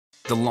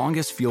The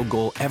longest field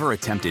goal ever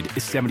attempted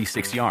is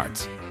 76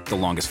 yards. The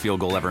longest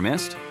field goal ever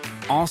missed?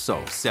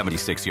 Also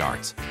 76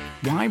 yards.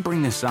 Why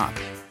bring this up?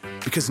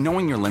 Because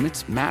knowing your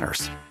limits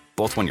matters,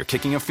 both when you're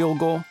kicking a field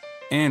goal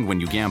and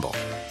when you gamble.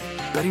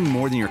 Betting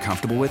more than you're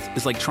comfortable with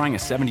is like trying a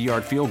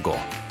 70-yard field goal.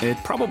 It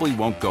probably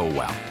won't go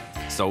well.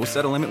 So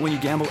set a limit when you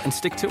gamble and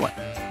stick to it.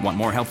 Want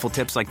more helpful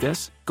tips like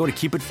this? Go to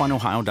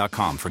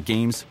keepitfunohio.com for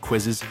games,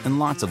 quizzes, and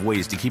lots of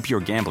ways to keep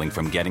your gambling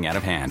from getting out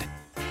of hand.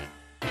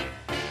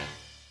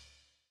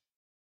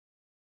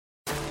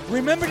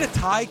 Remember the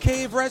Thai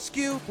cave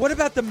rescue? What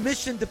about the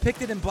mission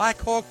depicted in Black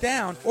Hawk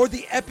Down or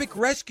the epic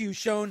rescue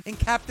shown in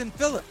Captain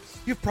Phillips?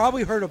 You've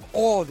probably heard of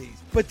all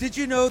these, but did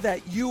you know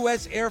that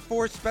U.S. Air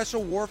Force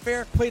Special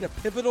Warfare played a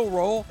pivotal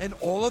role in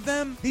all of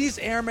them? These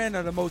airmen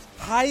are the most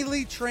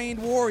highly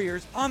trained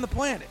warriors on the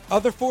planet.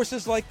 Other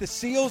forces like the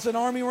SEALs and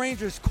Army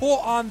Rangers call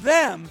on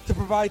them to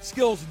provide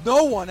skills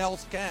no one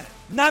else can.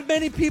 Not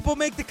many people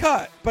make the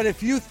cut, but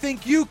if you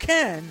think you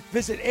can,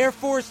 visit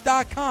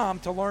airforce.com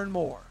to learn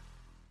more.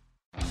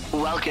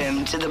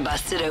 Welcome to the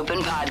Busted Open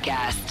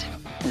Podcast.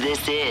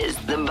 This is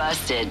the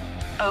Busted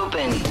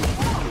Open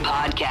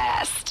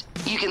Podcast.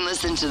 You can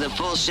listen to the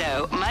full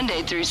show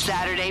Monday through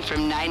Saturday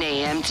from 9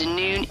 a.m. to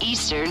noon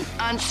Eastern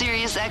on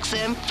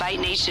SiriusXM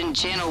Fight Nation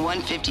Channel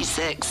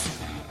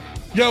 156.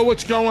 Yo,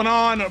 what's going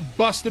on,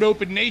 Busted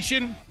Open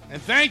Nation? And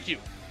thank you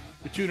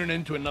for tuning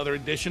in to another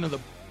edition of the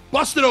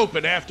Busted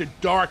Open After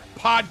Dark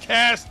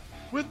Podcast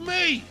with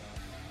me,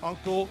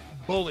 Uncle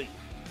Bully.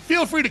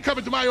 Feel free to come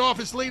into my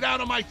office, lay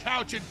down on my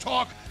couch, and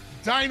talk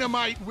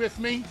Dynamite with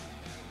me.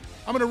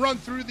 I'm going to run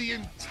through the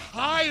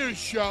entire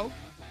show,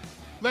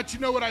 let you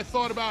know what I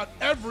thought about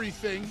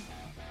everything.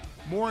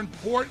 More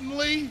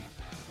importantly,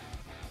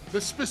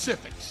 the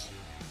specifics.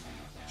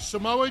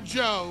 Samoa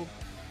Joe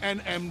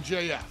and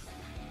MJF.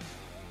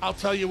 I'll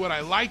tell you what I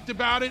liked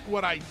about it,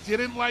 what I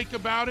didn't like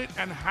about it,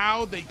 and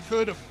how they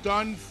could have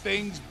done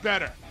things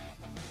better.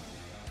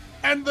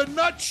 And the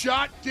nut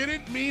shot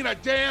didn't mean a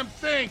damn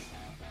thing.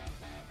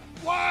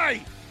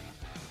 Why?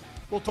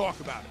 We'll talk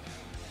about it.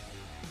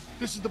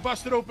 This is the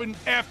Busted Open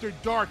After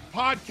Dark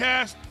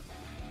Podcast.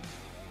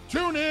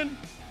 Tune in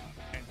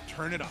and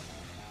turn it up.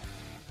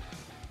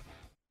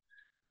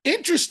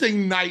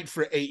 Interesting night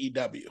for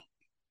AEW.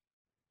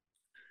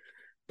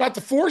 About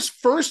the first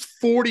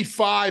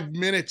 45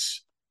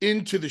 minutes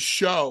into the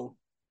show,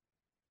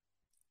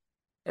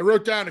 I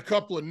wrote down a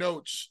couple of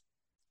notes.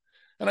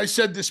 And I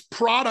said, this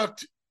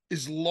product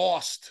is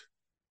lost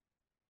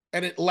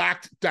and it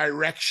lacked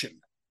direction.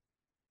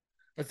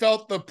 I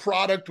felt the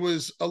product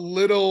was a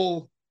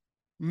little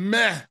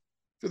meh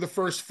for the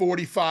first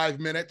 45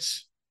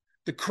 minutes.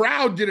 The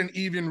crowd didn't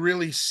even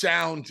really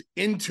sound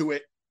into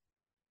it.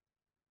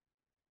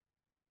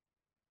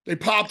 They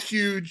popped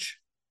huge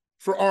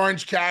for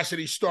Orange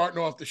Cassidy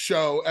starting off the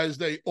show, as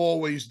they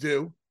always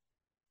do.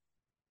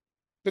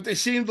 But they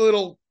seemed a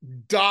little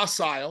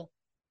docile.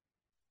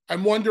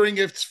 I'm wondering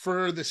if it's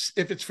for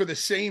the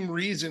same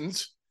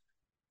reasons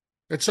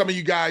that some of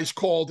you guys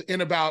called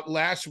in about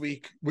last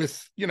week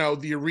with,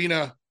 the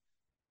arena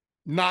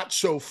not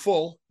so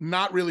full,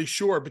 not really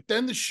sure. But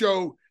then the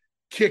show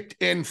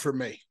kicked in for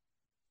me.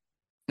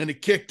 And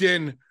it kicked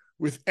in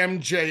with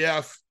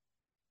MJF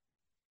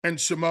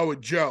and Samoa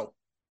Joe.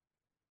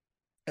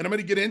 And I'm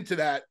going to get into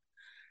that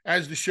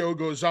as the show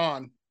goes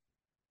on.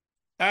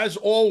 As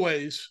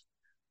always,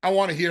 I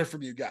want to hear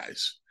from you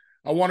guys.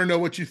 I want to know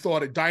what you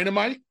thought of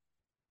Dynamite.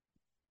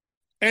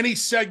 Any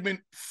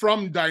segment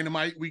from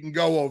Dynamite we can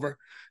go over.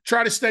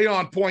 Try to stay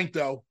on point,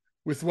 though,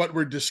 with what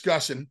we're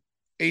discussing.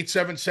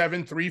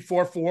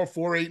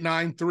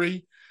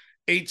 877-344-4893.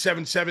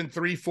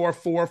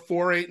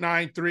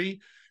 877-344-4893.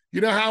 You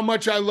know how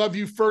much I love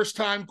you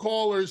first-time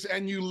callers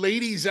and you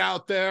ladies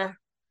out there.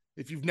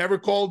 If you've never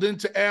called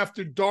into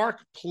After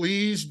Dark,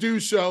 please do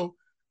so.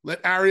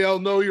 Let Ariel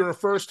know you're a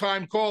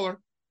first-time caller.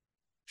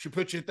 She'll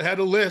put you at the head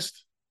of the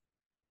list.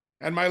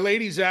 And my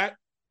ladies at?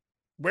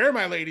 Where are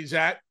my ladies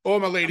at? Oh,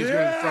 my ladies are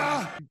in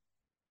front.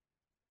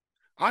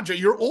 Andre,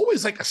 you're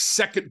always like a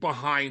second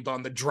behind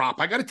on the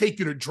drop. I got to take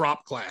you to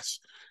drop class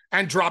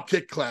and drop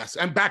kick class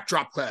and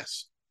backdrop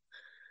class.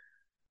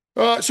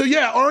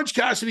 Orange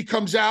Cassidy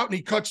comes out and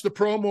he cuts the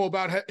promo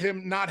about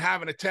him not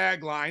having a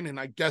tagline. And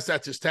I guess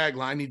that's his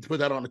tagline. Need to put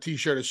that on a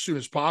t-shirt as soon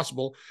as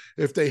possible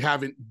if they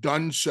haven't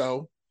done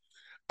so.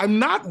 I'm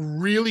not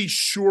really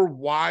sure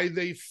why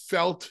they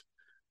felt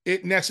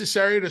it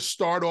necessary to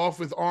start off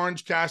with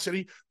Orange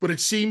Cassidy, but it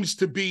seems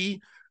to be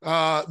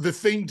the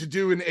thing to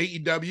do in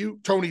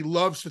AEW. Tony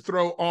loves to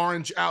throw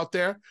Orange out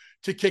there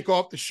to kick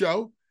off the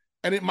show,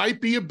 and it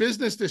might be a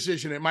business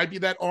decision. It might be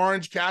that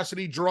Orange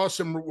Cassidy draws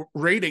some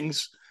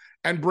ratings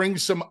and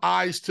brings some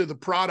eyes to the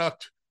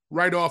product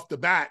right off the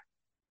bat.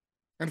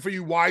 And for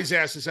you wise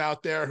asses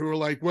out there who are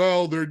like,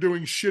 well, they're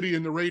doing shitty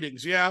in the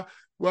ratings. Yeah,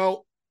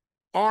 well,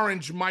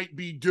 Orange might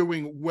be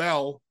doing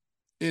well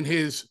in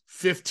his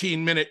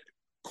 15-minute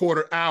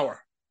quarter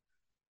hour.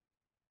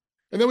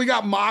 And then we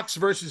got Mox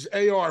versus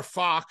AR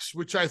Fox,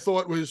 which I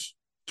thought was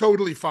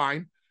totally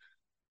fine.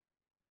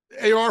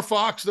 AR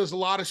Fox does a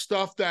lot of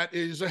stuff that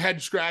is a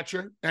head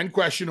scratcher and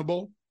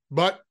questionable,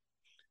 but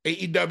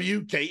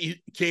AEW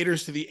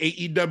caters to the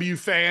AEW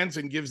fans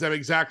and gives them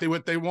exactly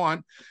what they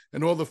want,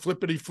 and all the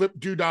flippity flip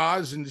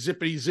doodahs and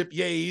zippity zip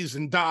yays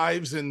and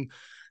dives and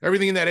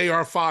everything that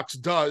AR Fox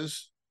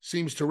does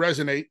seems to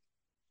resonate.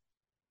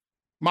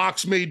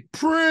 Mox made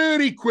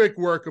pretty quick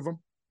work of him.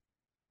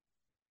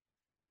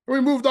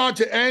 We moved on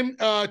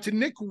to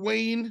Nick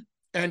Wayne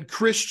and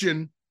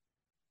Christian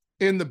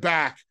in the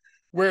back,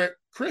 where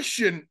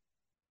Christian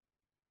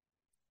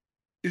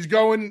is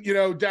going,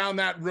 down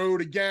that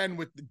road again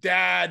with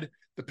the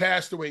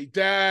passed away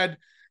dad,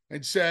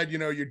 and said,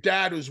 your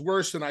dad was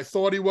worse than I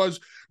thought he was.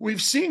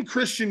 We've seen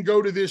Christian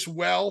go to this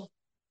well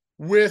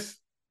with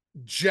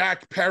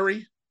Jack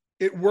Perry.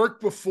 It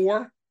worked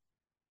before,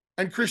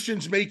 and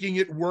Christian's making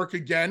it work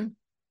again,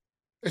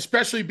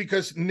 especially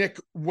because Nick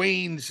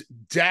Wayne's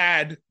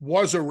dad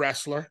was a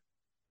wrestler.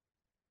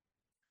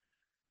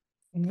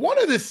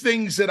 One of the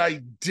things that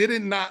I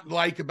did not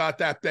like about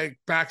that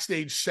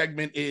backstage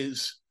segment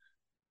is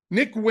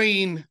Nick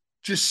Wayne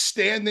just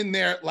standing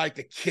there like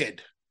a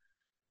kid.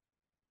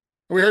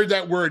 We heard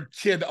that word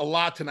kid a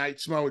lot tonight.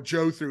 Samoa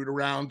Joe threw it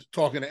around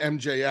talking to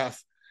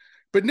MJF.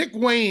 But Nick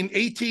Wayne,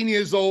 18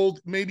 years old,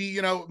 maybe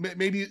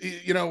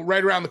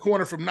right around the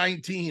corner from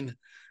 19.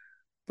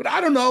 But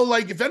I don't know,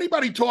 like if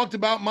anybody talked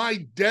about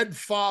my dead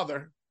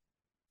father,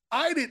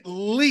 I'd at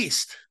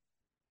least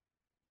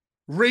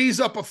raise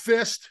up a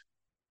fist,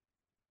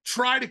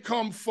 try to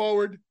come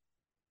forward.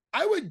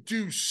 I would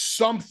do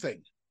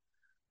something.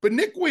 But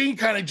Nick Wayne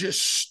kind of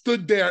just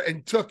stood there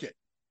and took it.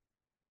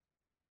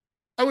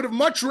 I would have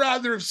much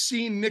rather have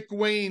seen Nick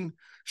Wayne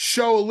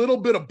show a little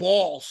bit of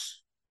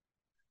balls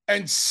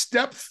and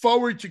step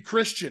forward to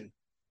Christian,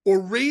 or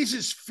raise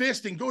his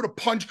fist and go to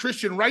punch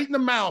Christian right in the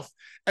mouth,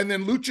 and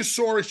then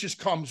Luchasaurus just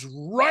comes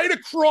right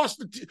across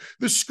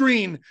the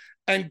screen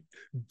and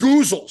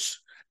goozles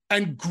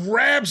and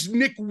grabs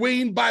Nick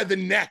Wayne by the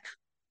neck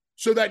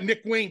so that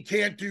Nick Wayne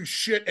can't do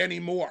shit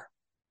anymore.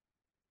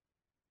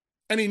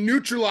 And he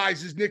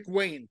neutralizes Nick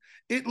Wayne.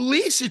 At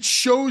least it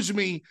shows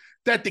me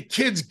that the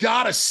kid's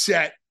got a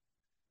set.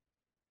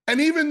 And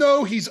even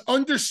though he's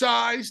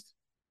undersized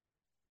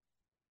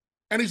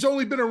and he's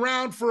only been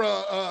around for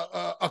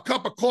a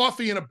cup of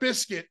coffee and a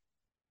biscuit,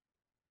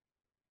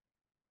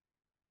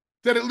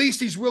 that at least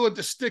he's willing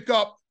to stick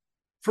up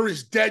for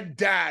his dead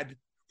dad,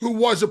 who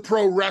was a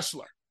pro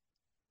wrestler.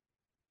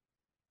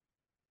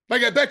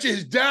 Like, I bet you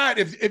his dad,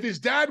 if his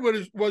dad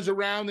was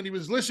around and he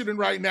was listening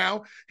right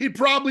now, he'd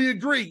probably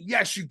agree.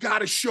 Yes, you got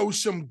to show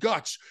some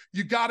guts.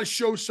 You got to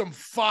show some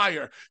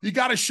fire. You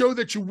got to show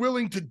that you're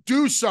willing to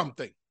do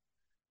something.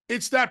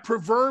 It's that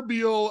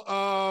proverbial,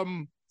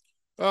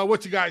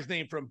 what's the guy's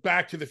name from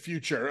Back to the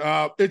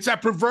Future? It's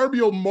that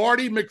proverbial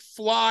Marty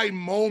McFly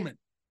moment.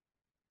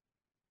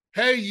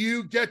 Hey,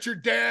 you get your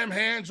damn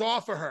hands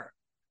off of her.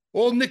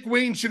 All Nick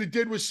Wayne should have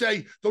did was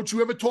say, don't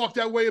you ever talk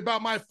that way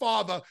about my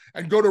father,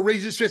 and go to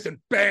raise his fist, and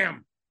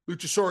bam,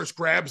 Luchasaurus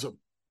grabs him.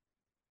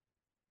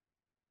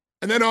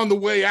 And then on the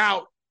way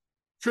out,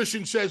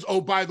 Christian says,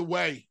 oh, by the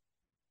way,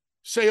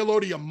 say hello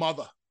to your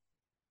mother.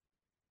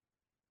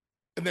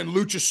 And then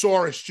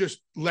Luchasaurus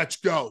just lets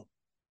go.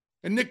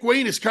 And Nick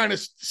Wayne is kind of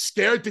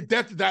scared to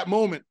death at that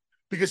moment,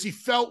 because he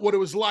felt what it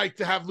was like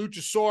to have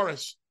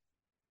Luchasaurus's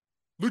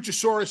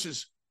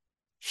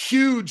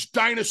huge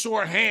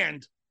dinosaur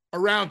hand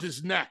around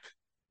his neck.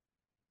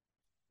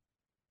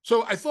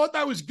 So I thought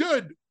that was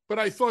good, but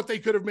I thought they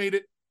could have made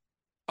it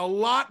a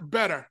lot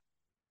better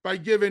by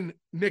giving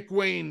Nick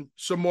Wayne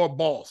some more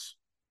balls.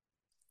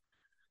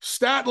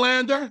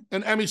 Statlander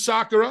and Emi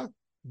Sakura,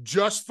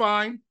 just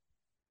fine.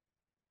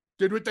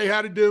 Did what they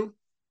had to do.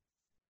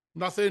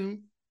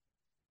 Nothing,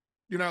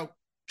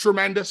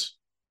 tremendous.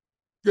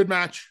 Good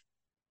match.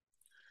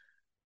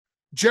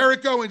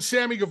 Jericho and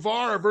Sammy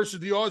Guevara versus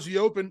the Aussie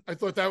Open. I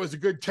thought that was a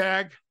good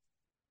tag.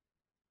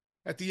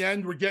 At the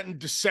end, we're getting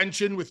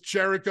dissension with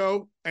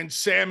Jericho and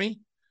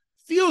Sammy.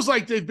 Feels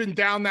like they've been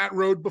down that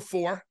road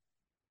before.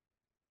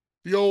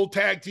 The old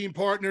tag team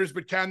partners,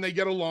 but can they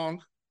get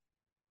along?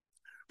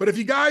 But if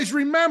you guys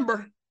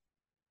remember,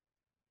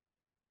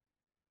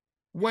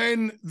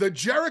 when the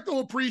Jericho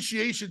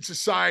Appreciation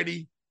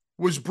Society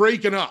was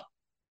breaking up,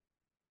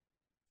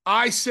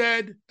 I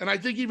said, and I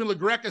think even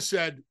LaGreca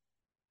said,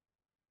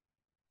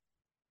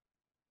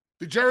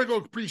 the Jericho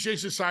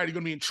Appreciation Society is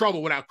going to be in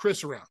trouble without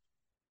Chris around.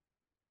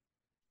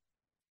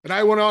 And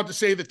I went on to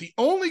say that the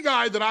only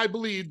guy that I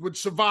believed would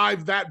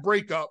survive that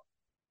breakup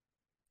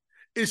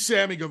is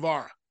Sammy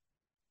Guevara.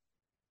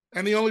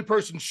 And the only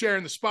person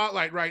sharing the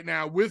spotlight right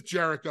now with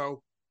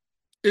Jericho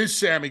is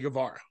Sammy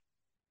Guevara.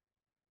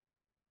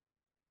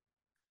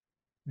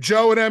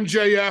 Joe and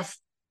MJF,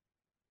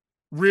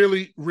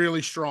 really,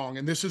 really strong.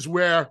 And this is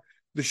where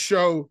the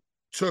show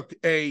took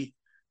a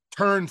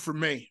turn for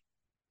me.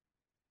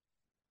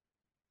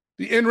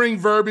 The in-ring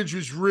verbiage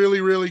was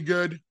really, really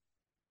good.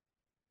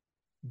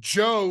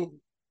 Joe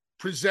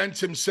presents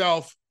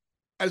himself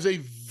as a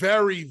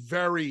very,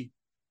 very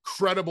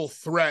credible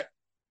threat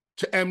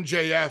to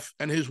MJF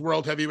and his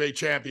World Heavyweight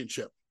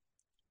Championship.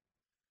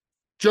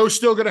 Joe's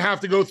still going to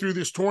have to go through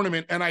this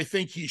tournament, and I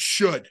think he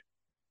should.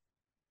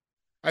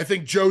 I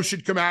think Joe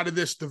should come out of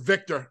this the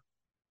victor.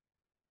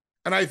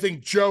 And I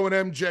think Joe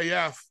and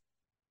MJF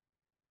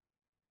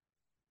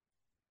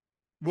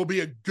will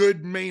be a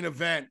good main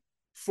event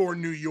for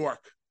New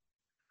York.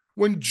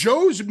 When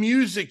Joe's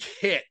music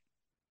hit,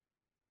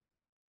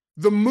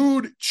 the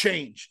mood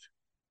changed.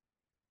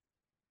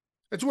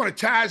 That's one of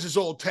Taz's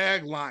old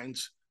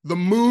taglines. The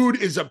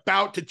mood is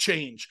about to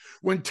change.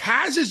 When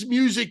Taz's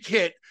music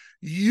hit,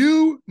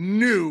 you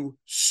knew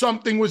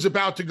something was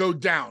about to go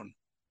down.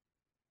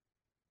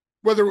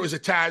 Whether it was a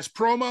Taz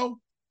promo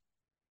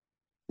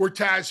or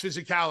Taz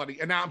physicality.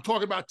 And now I'm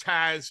talking about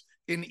Taz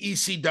in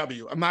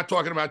ECW. I'm not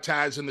talking about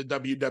Taz in the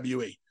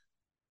WWE.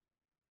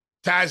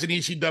 Taz in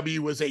ECW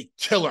was a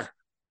killer,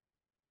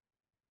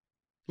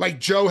 like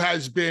Joe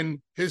has been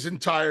his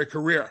entire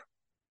career. A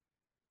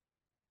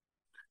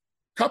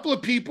couple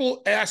of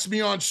people asked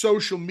me on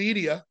social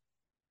media,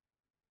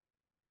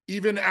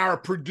 even our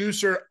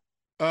producer,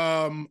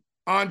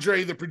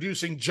 Andre, the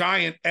producing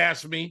giant,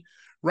 asked me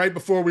right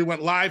before we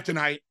went live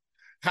tonight,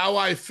 how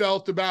I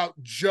felt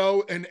about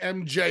Joe and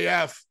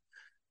MJF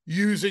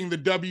using the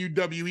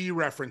WWE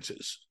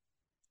references.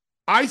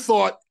 I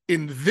thought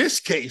in this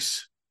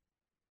case,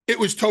 it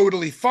was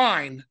totally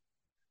fine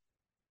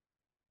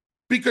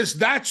because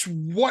that's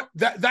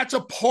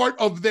a part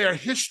of their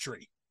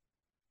history.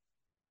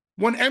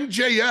 When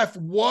MJF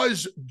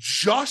was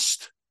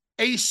just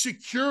a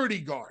security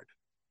guard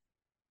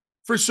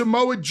for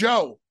Samoa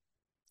Joe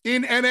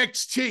in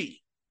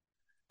NXT,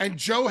 and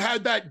Joe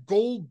had that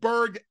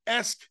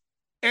Goldberg-esque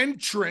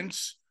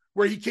entrance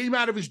where he came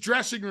out of his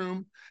dressing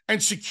room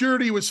and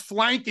security was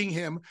flanking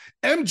him,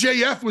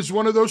 MJF was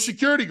one of those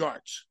security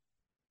guards.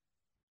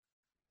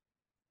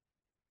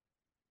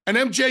 And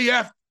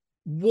MJF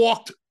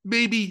walked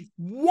maybe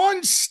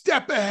one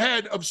step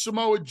ahead of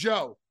Samoa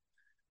Joe.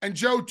 And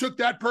Joe took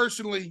that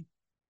personally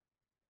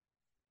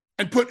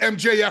and put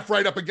MJF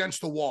right up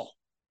against the wall.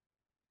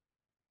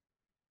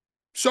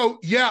 So,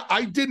 yeah,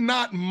 I did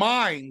not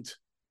mind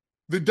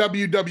the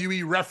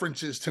WWE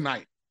references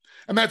tonight.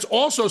 And that's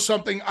also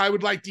something I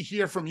would like to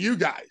hear from you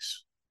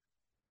guys.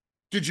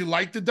 Did you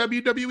like the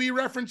WWE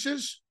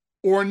references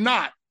or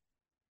not?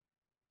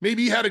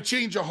 Maybe you had a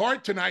change of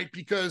heart tonight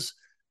because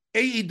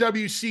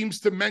AEW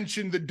seems to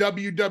mention the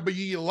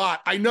WWE a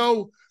lot. I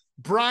know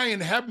Brian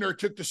Hebner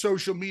took to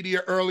social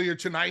media earlier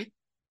tonight.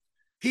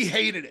 He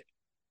hated it.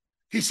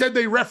 He said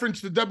they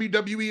referenced the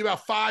WWE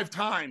about 5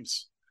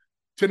 times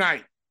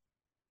tonight.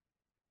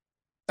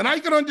 And I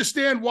can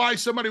understand why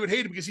somebody would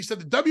hate it because he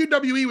said the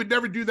WWE would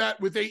never do that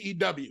with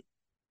AEW.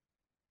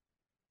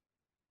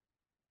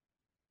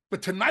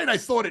 But tonight I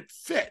thought it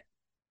fit.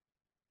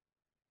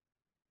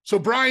 So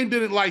Brian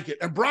didn't like it.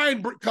 And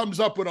Brian comes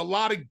up with a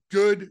lot of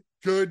good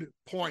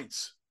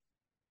points,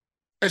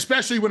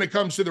 especially when it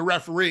comes to the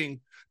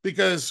refereeing,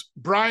 because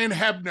Brian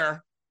Hebner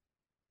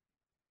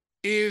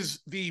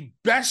is the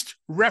best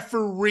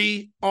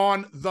referee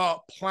on the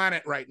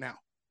planet right now.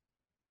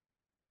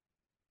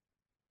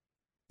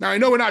 Now, I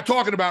know we're not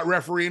talking about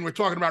refereeing. We're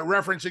talking about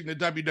referencing the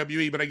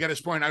WWE, but I get his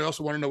point. I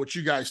also want to know what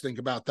you guys think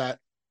about that.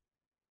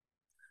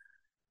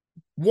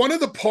 One of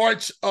the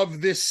parts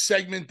of this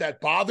segment that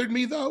bothered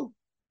me, though,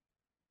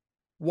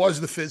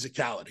 was the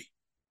physicality.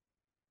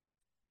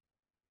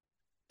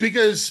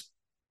 Because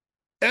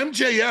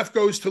MJF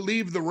goes to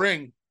leave the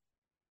ring,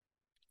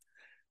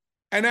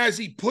 and as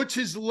he puts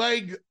his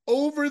leg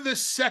over the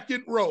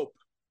second rope,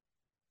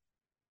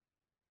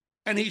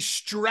 and he's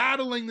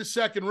straddling the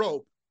second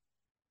rope,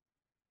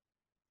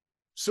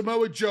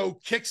 Samoa Joe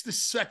kicks the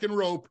second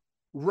rope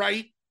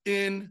right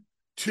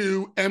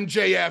into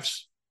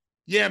MJF's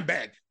yam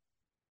bag.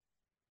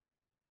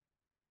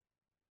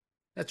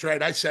 That's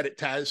right, I said it,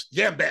 Taz.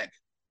 Yam bag.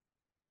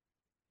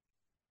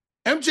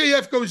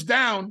 MJF goes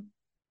down.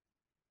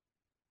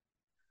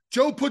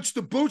 Joe puts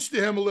the boots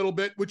to him a little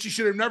bit, which he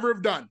should have never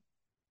have done.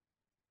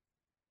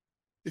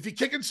 If you're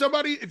kicking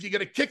somebody, if you're going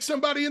to kick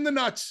somebody in the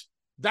nuts,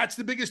 that's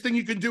the biggest thing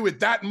you can do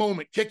at that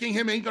moment. Kicking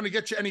him ain't going to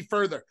get you any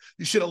further.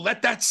 You should have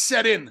let that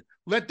set in.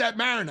 Let that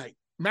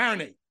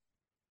marinate.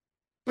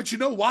 But you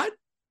know what?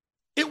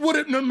 It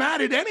wouldn't have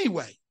mattered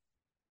anyway.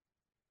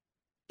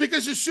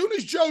 Because as soon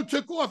as Joe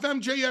took off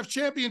MJF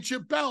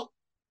championship belt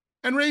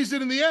and raised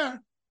it in the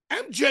air,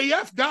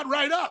 MJF got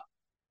right up.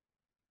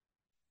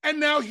 And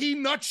now he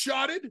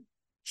nutshotted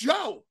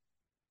Joe.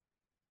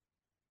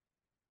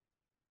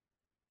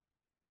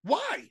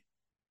 Why?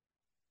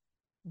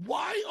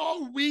 Why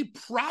are we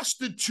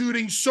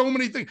prostituting so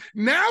many things?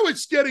 Now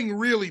it's getting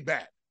really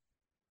bad,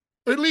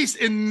 at least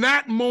in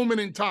that moment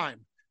in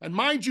time. And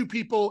mind you,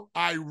 people,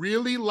 I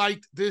really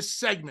liked this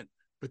segment,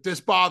 but this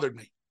bothered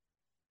me.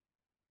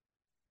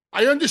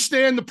 I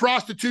understand the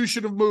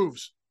prostitution of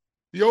moves,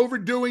 the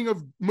overdoing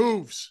of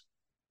moves,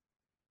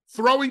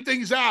 throwing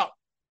things out.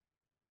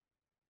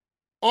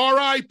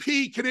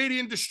 R.I.P.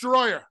 Canadian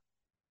Destroyer.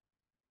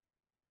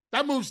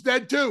 That move's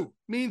dead too.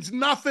 Means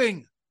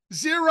nothing.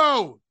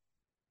 Zero.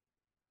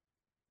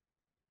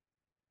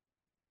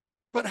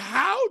 But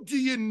how do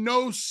you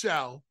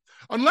no-sell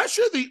Unless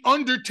you're The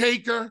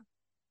Undertaker,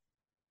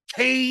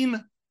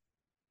 Kane,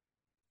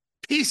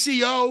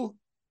 PCO,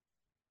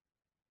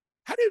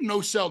 how do you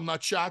no-sell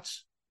nut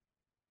shots?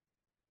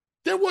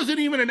 There wasn't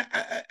even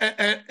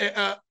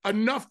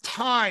enough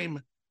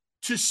time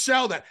to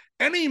sell that.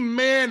 Any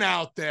man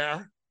out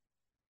there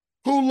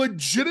who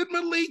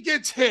legitimately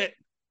gets hit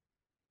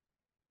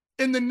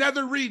in the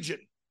nether region,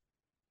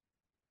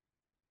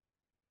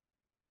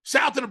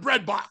 south of the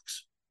bread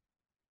box,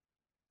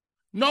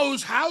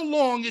 knows how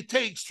long it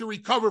takes to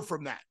recover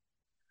from that.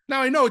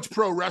 Now, I know it's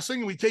pro wrestling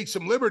and we take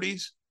some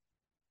liberties,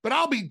 but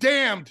I'll be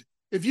damned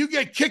if you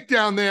get kicked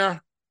down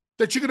there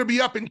that you're going to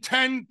be up in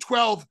 10,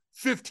 12,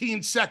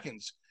 15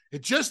 seconds.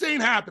 It just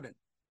ain't happening.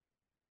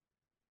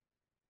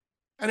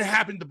 And it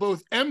happened to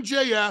both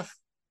MJF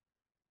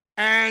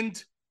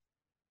and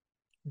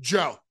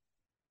Joe.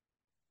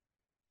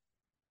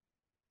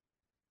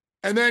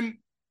 And then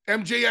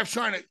MJF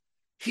trying to,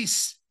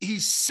 he's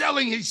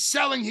selling.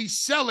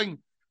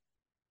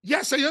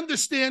 Yes, I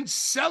understand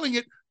selling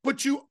it,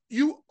 but you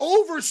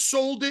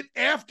oversold it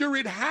after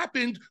it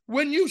happened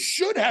when you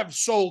should have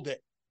sold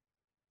it.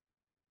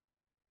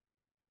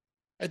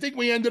 I think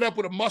we ended up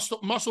with a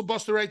muscle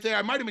buster right there.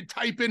 I might have been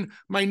typing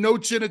my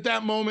notes in at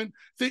that moment.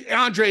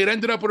 Andre, it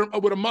ended up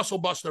with a muscle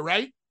buster,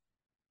 right?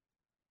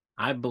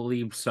 I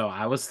believe so.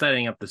 I was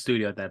setting up the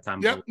studio at that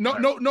time. Yep.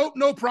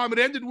 No problem.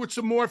 It ended with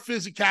some more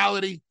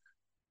physicality,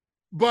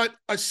 but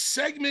a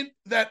segment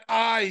that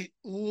I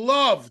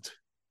loved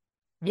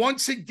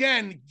once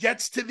again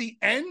gets to the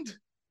end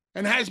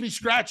and has me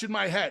scratching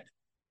my head.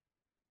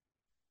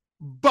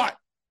 But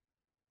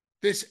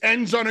this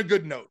ends on a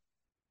good note.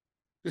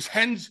 This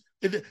ends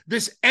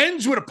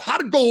with a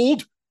pot of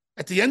gold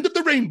at the end of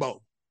the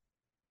rainbow.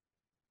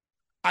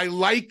 I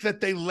like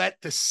that they let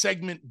the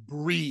segment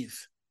breathe.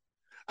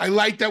 I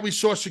like that we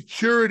saw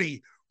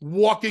security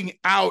walking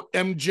out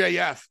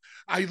MJF.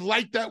 I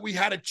like that we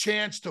had a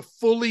chance to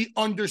fully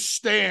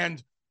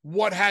understand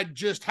what had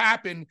just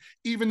happened,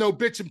 even though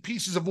bits and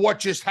pieces of what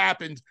just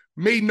happened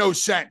made no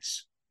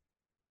sense.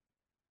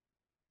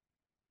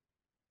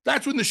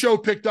 That's when the show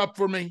picked up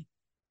for me.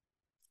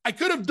 I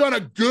could have done a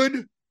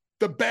good,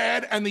 the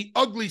bad, and the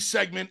ugly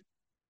segment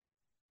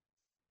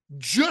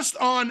just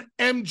on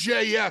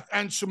MJF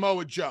and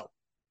Samoa Joe.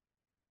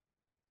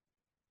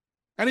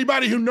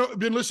 Anybody who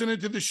been listening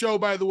to the show,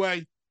 by the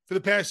way, for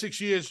the past 6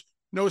 years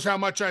knows how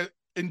much I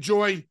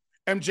enjoy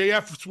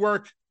MJF's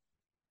work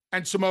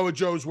and Samoa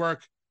Joe's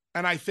work.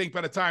 And I think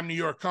by the time New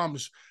York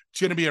comes, it's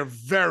going to be a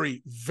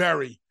very,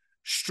 very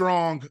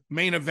strong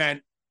main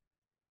event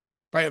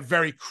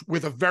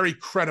with a very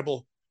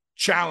credible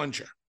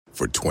challenger.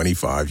 For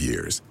 25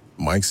 years,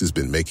 Mike's has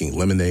been making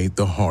lemonade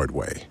the hard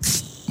way.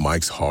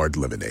 Mike's Hard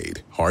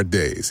Lemonade. Hard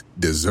days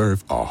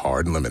deserve a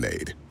hard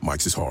lemonade.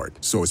 Mike's is hard,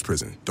 so is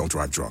prison. Don't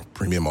drive drunk.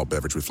 Premium malt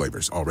beverage with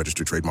flavors. All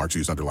registered trademarks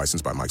used under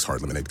license by Mike's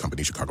Hard Lemonade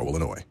Company, Chicago,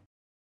 Illinois.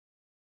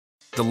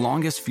 The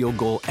longest field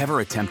goal ever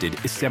attempted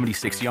is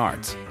 76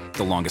 yards.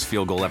 The longest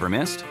field goal ever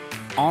missed?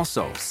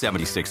 Also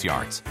 76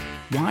 yards.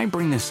 Why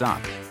bring this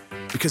up?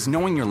 Because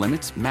knowing your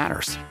limits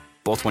matters,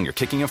 both when you're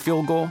kicking a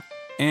field goal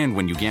and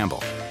when you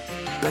gamble.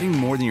 Betting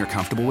more than you're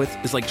comfortable with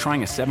is like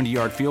trying a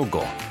 70-yard field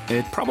goal.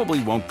 It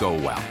probably won't go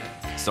well.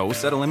 So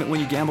set a limit when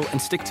you gamble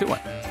and stick to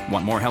it.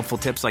 Want more helpful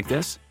tips like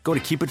this? Go to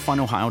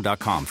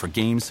keepitfunohio.com for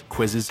games,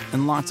 quizzes,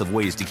 and lots of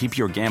ways to keep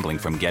your gambling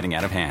from getting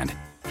out of hand.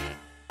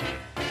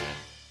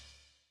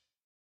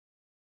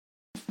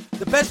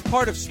 The best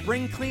part of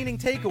spring cleaning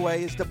takeaway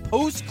is the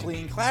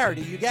post-clean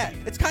clarity you get.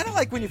 It's kind of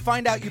like when you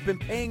find out you've been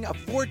paying a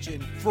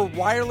fortune for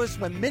wireless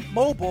when Mint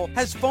Mobile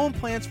has phone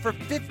plans for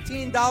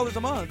 $15 a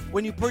month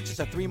when you purchase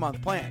a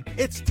 3-month plan.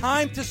 It's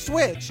time to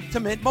switch to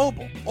Mint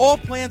Mobile. All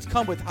plans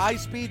come with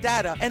high-speed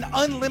data and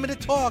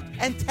unlimited talk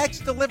and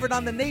text delivered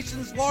on the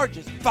nation's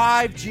largest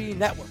 5G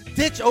network.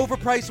 Ditch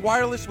overpriced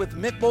wireless with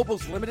Mint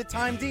Mobile's limited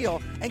time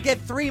deal and get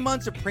 3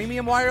 months of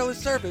premium wireless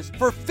service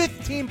for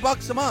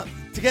 $15 a month.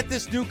 To get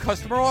this new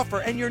customer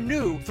offer and your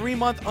new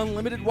 3-month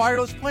unlimited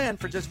wireless plan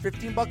for just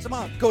 $15 a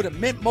month, go to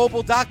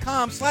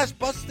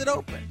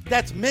mintmobile.com/bustedopen.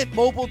 That's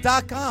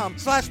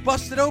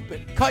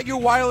mintmobile.com/bustedopen. Cut your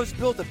wireless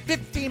bill to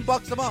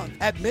 $15 a month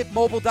at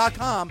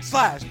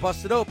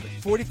mintmobile.com/bustedopen.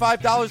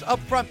 $45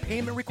 upfront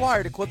payment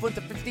required, equivalent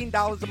to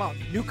 $15 a month.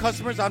 New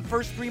customers on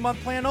first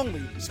 3-month plan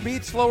only.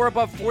 Speed slower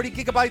above 40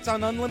 gigabytes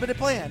on unlimited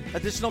plan.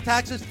 Additional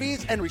taxes,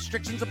 fees, and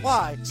restrictions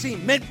apply. See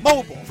Mint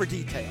Mobile for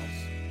details.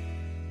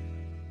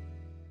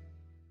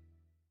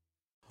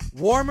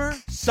 Warmer,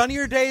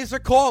 sunnier days are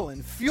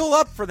calling. Fuel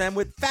up for them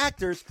with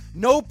Factor's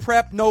no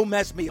prep, no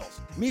mess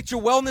meals. Meet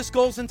your wellness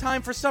goals in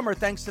time for summer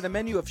thanks to the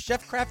menu of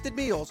chef-crafted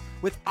meals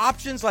with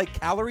options like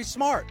Calorie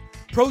Smart,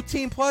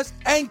 Protein Plus,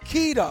 and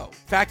Keto.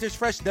 Factor's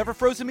fresh, never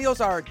frozen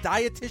meals are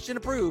dietitian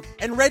approved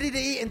and ready to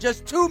eat in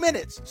just 2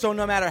 minutes. So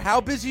no matter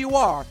how busy you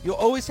are, you'll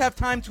always have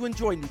time to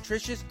enjoy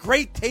nutritious,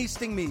 great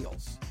tasting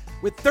meals.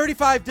 With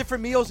 35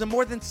 different meals and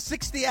more than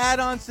 60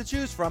 add-ons to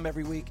choose from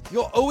every week,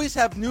 you'll always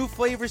have new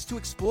flavors to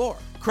explore.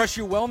 Crush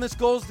your wellness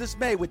goals this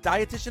May with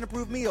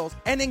dietitian-approved meals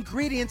and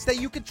ingredients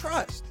that you can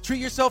trust.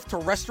 Treat yourself to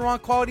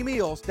restaurant-quality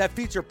meals that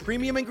feature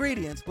premium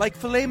ingredients like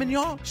filet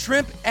mignon,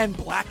 shrimp, and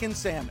blackened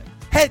salmon.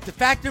 Head to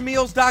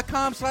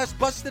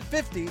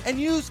factormeals.com/busted50 and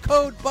use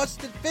code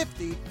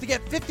busted50 to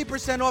get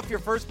 50% off your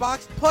first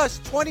box plus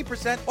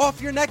 20%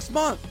 off your next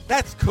month.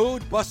 That's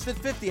code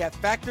busted50 at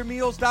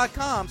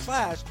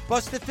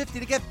factormeals.com/busted50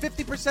 to get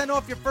 50%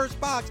 off your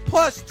first box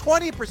plus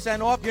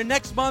 20% off your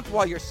next month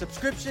while your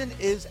subscription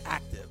is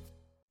active.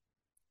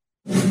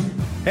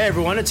 Hey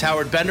everyone, it's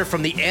Howard Bender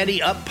from the Ante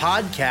Up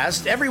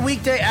Podcast. Every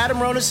weekday, Adam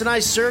Ronis and I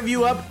serve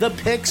you up the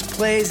picks,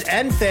 plays,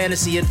 and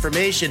fantasy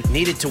information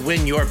needed to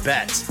win your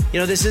bets. You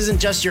know, this isn't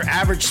just your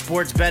average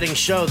sports betting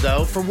show,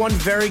 though, for one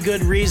very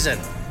good reason.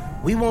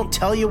 We won't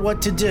tell you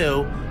what to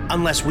do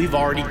unless we've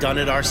already done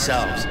it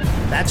ourselves.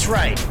 That's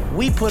right,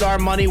 we put our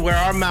money where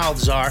our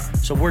mouths are,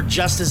 so we're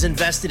just as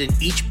invested in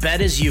each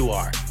bet as you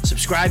are.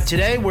 Subscribe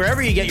today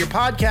wherever you get your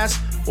podcasts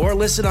or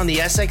listen on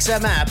the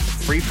SXM app,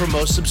 free for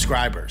most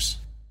subscribers.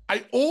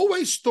 I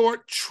always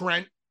thought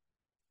Trent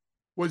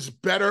was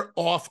better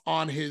off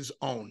on his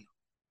own.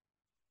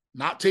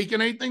 Not taking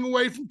anything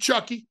away from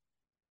Chucky.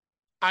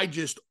 I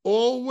just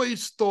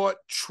always thought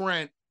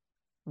Trent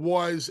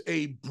was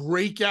a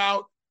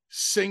breakout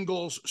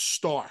singles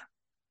star.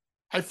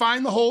 I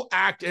find the whole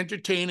act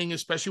entertaining,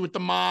 especially with the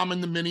mom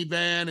and the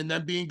minivan and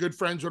them being good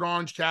friends with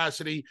Orange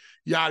Cassidy,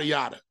 yada,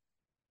 yada.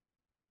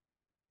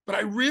 But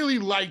I really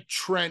like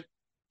Trent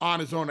on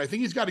his own. I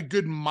think he's got a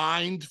good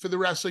mind for the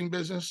wrestling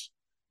business.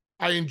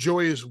 I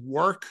enjoy his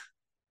work.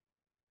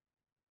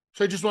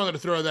 So I just wanted to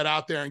throw that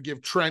out there and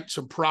give Trent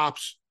some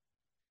props.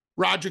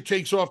 Roderick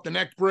takes off the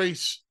neck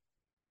brace.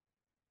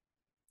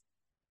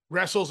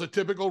 Wrestles a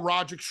typical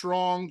Roderick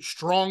strong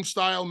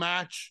style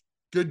match.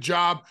 Good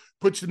job.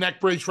 Puts the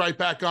neck brace right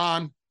back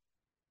on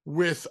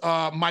with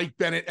Mike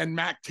Bennett and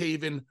Mac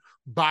Taven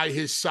by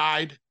his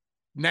side.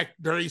 Neck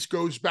brace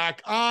goes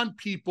back on.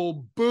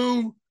 People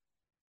boo.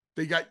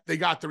 They got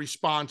the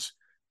response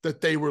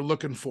that they were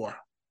looking for.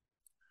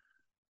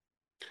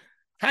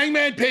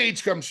 Hangman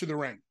Page comes to the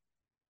ring.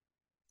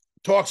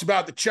 Talks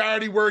about the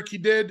charity work he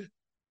did.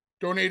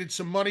 Donated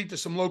some money to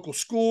some local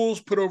schools.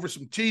 Put over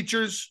some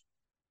teachers.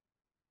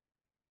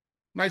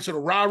 Nice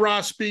little rah-rah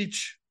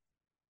speech.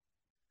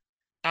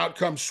 Out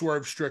comes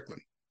Swerve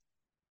Strickland.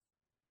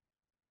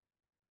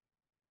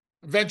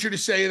 I venture to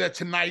say that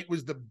tonight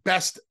was the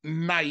best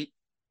night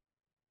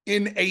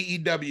in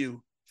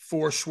AEW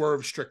for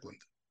Swerve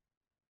Strickland.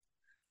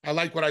 I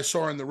like what I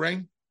saw in the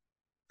ring.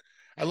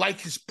 I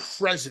like his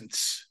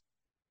presence.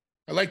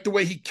 I like the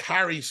way he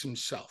carries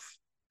himself.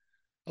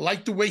 I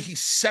like the way he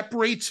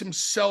separates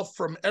himself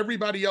from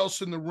everybody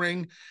else in the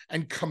ring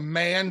and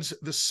commands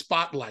the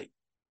spotlight.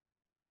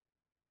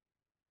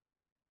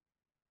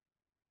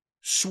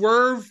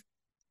 Swerve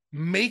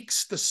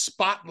makes the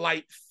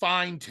spotlight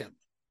find him.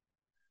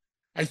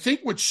 I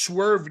think what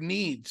Swerve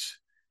needs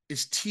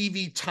is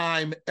TV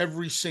time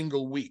every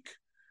single week,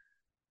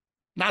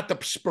 not the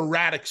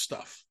sporadic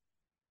stuff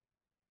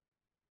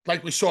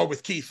like we saw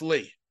with Keith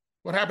Lee.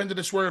 What happened to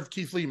the Swerve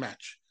Keith Lee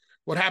match?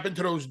 What happened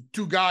to those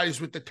two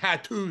guys with the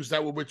tattoos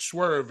that were with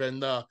Swerve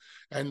and the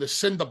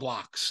cinder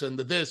blocks and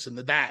the this and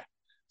the that?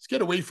 Let's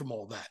get away from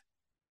all that.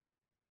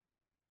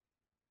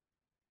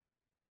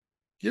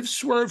 Give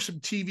Swerve some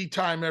TV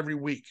time every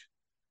week.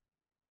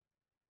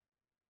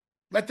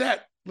 Let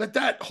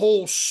that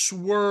whole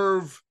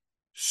Swerve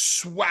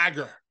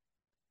swagger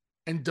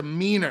and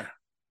demeanor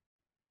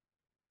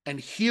and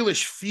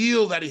heelish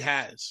feel that he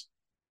has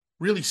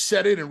really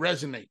set in and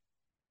resonate.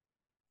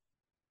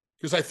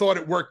 Because I thought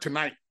it worked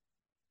tonight.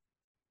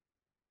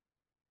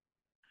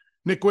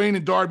 Nick Wayne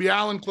and Darby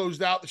Allin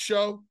closed out the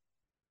show.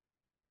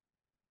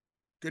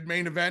 Good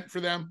main event for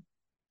them.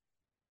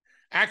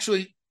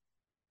 Actually,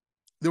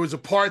 there was a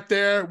part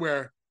there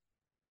where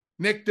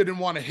Nick didn't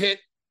want to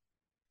hit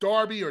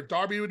Darby, or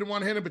Darby didn't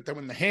want to hit him, but then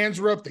when the hands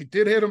were up, they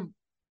did hit him.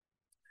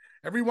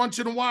 Every once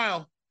in a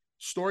while,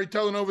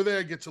 storytelling over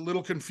there gets a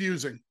little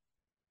confusing.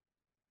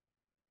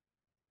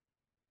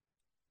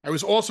 I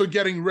was also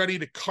getting ready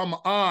to come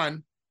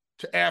on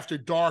to After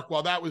Dark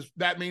while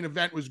that main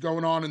event was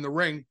going on in the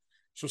ring.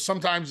 So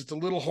sometimes it's a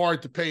little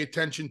hard to pay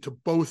attention to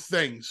both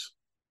things.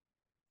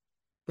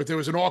 But there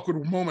was an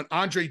awkward moment.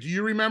 Andre, do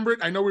you remember it?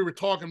 I know we were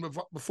talking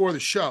before the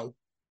show,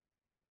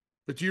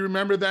 but do you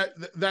remember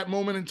that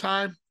moment in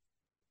time?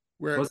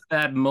 Was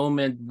that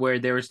moment where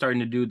they were starting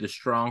to do the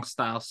strong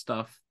style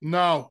stuff?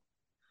 No.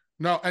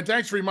 And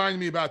thanks for reminding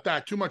me about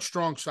that. Too much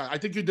strong style. I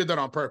think you did that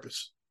on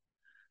purpose.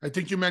 I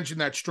think you mentioned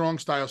that strong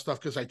style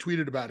stuff because I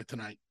tweeted about it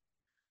tonight.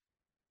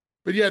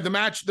 But yeah,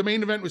 the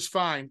main event was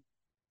fine.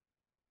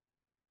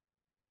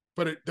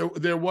 But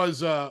there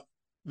was a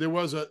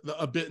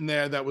bit in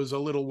there that was a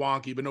little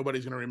wonky, but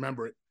nobody's going to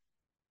remember it.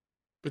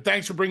 But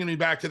thanks for bringing me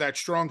back to that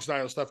strong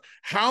style stuff.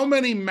 How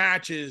many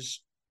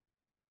matches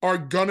are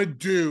going to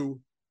do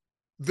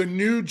the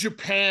New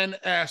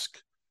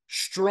Japan-esque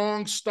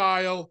strong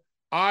style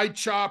I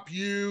chop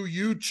you,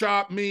 you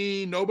chop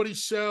me, nobody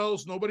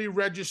sells, nobody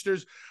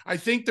registers. I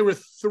think there were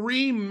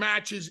 3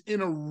 matches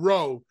in a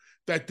row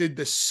that did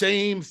the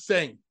same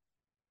thing.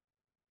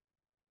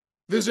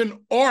 There's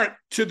an art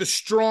to the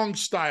strong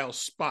style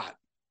spot.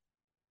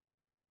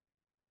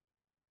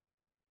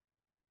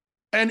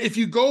 And if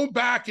you go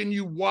back and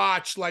you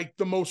watch like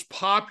the most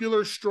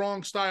popular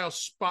strong style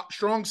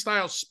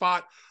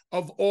spot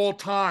of all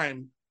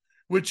time,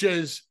 which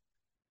is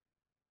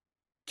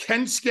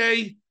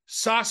Kensuke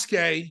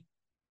Sasuke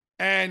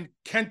and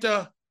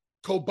Kenta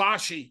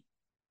Kobashi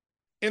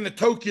in the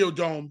Tokyo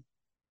Dome,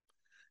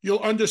 you'll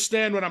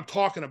understand what I'm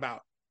talking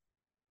about.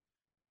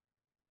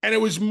 And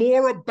it was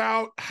more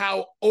about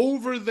how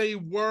over they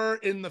were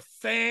in the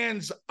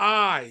fans'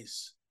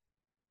 eyes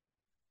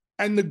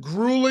and the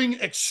grueling,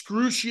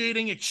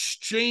 excruciating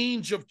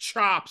exchange of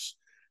chops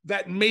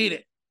that made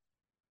it.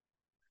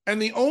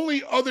 And the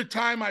only other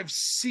time I've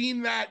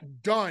seen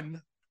that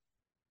done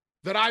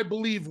that I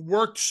believe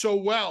worked so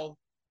well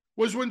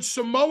was when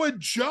Samoa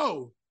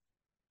Joe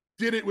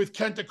did it with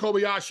Kenta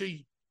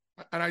Kobayashi,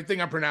 and I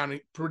think I'm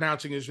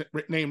pronouncing his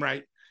name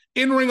right,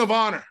 in Ring of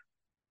Honor.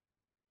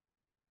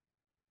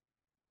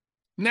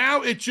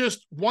 Now it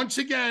just, once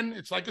again,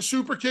 it's like a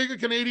super kick, a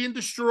Canadian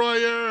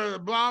destroyer,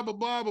 blah, blah,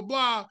 blah, blah,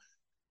 blah.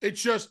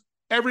 It's just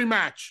every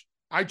match.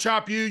 I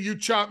chop you, you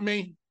chop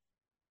me.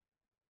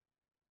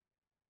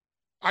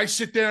 I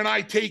sit there and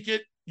I take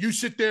it. You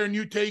sit there and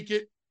you take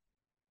it.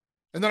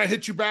 And then I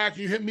hit you back,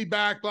 you hit me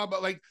back, blah, blah.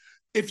 Like,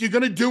 if you're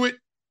going to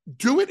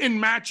do it in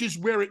matches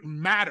where it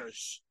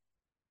matters,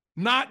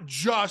 not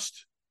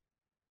just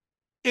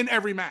in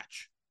every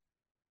match.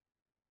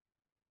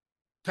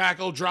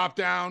 Tackle, drop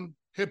down,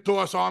 hip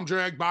toss, arm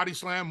drag, body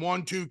slam,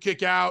 1, 2,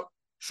 kick out,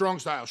 strong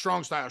style,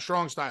 strong style,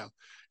 strong style.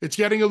 It's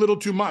getting a little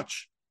too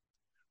much.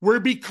 We're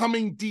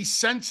becoming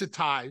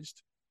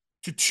desensitized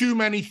to too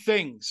many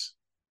things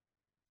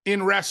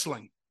in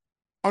wrestling.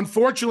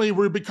 Unfortunately,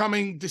 we're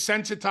becoming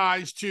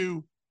desensitized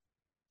to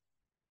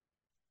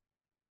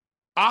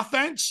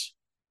offense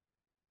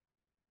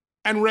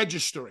and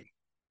registering.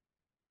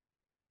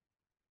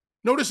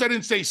 Notice I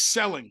didn't say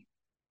selling.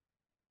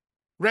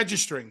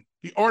 Registering.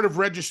 The art of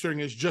registering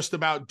is just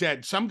about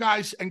dead. Some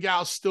guys and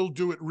gals still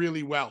do it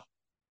really well.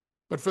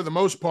 But for the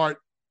most part,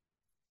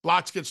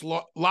 lots gets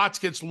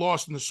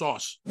lost in the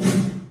sauce.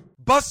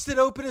 Busted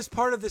Open is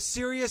part of the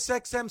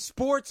SiriusXM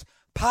Sports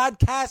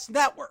Podcast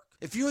Network.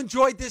 If you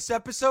enjoyed this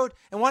episode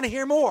and want to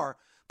hear more,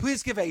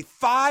 please give a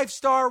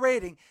 5-star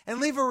rating and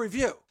leave a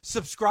review.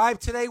 Subscribe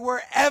today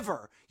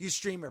wherever you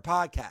stream your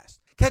podcast.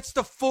 Catch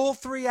the full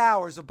 3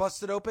 hours of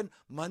Busted Open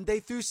Monday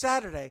through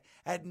Saturday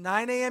at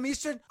 9 a.m.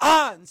 Eastern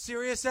on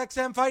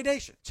SiriusXM Fight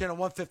Nation, channel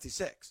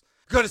 156.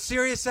 Go to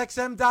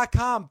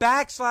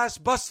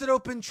SiriusXM.com/Busted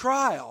Open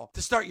Trial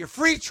to start your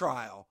free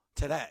trial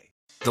today.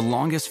 The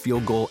longest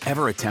field goal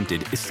ever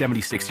attempted is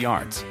 76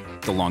 yards.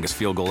 The longest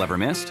field goal ever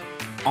missed?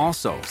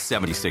 Also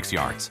 76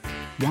 yards.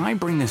 Why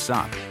bring this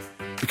up?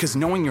 Because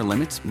knowing your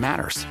limits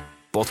matters,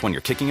 both when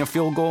you're kicking a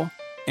field goal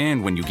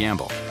and when you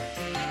gamble.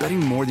 Betting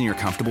more than you're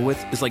comfortable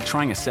with is like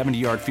trying a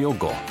 70-yard field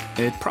goal.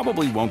 It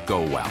probably won't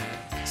go well.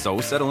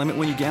 So set a limit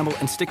when you gamble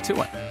and stick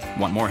to it.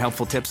 Want more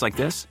helpful tips like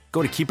this?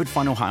 Go to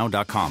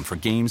keepitfunohio.com for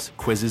games,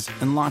 quizzes,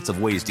 and lots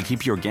of ways to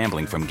keep your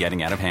gambling from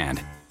getting out of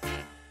hand.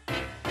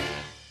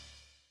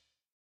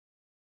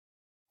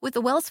 With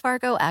the Wells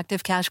Fargo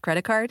Active Cash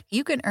Credit Card,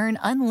 you can earn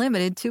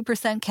unlimited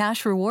 2%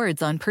 cash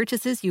rewards on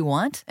purchases you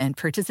want and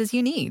purchases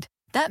you need.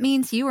 That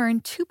means you earn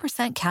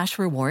 2% cash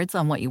rewards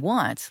on what you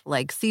want,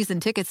 like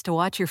season tickets to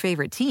watch your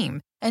favorite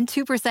team, and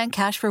 2%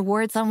 cash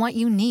rewards on what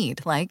you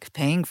need, like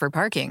paying for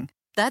parking.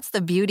 That's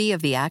the beauty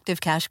of the Active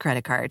Cash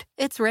Credit Card.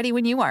 It's ready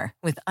when you are,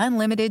 with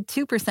unlimited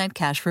 2%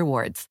 cash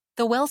rewards.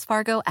 The Wells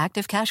Fargo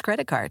Active Cash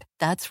Credit Card.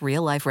 That's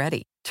real life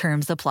ready.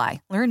 Terms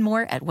apply. Learn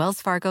more at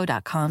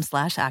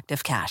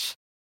wellsfargo.com/activecash.